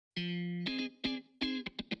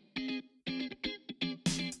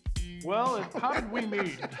Well, how did we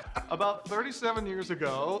meet? About 37 years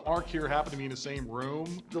ago, Mark here happened to be in the same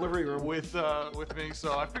room, delivery room, with me,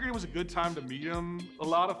 so I figured it was a good time to meet him. A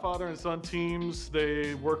lot of father and son teams,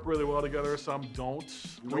 they work really well together, some don't.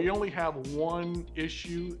 Nope. We only have one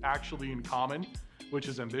issue actually in common, which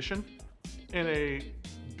is ambition. In a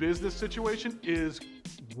business situation is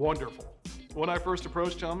wonderful. When I first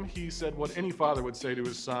approached him, he said what any father would say to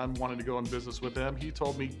his son wanting to go in business with him. He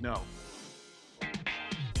told me no.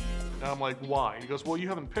 And I'm like, why? He goes, well, you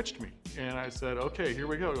haven't pitched me. And I said, okay, here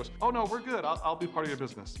we go. He goes, oh no, we're good. I'll be part of your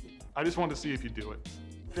business. I just wanted to see if you do it.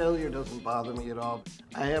 Failure doesn't bother me at all.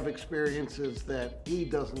 I have experiences that he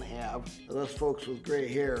doesn't have. And us folks with gray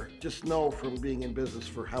hair just know from being in business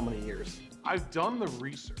for how many years. I've done the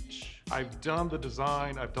research. I've done the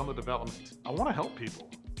design. I've done the development. I want to help people.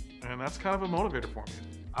 And that's kind of a motivator for me.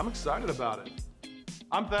 I'm excited about it.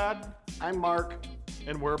 I'm Thad. I'm Mark.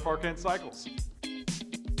 And we're ParkENT Cycles.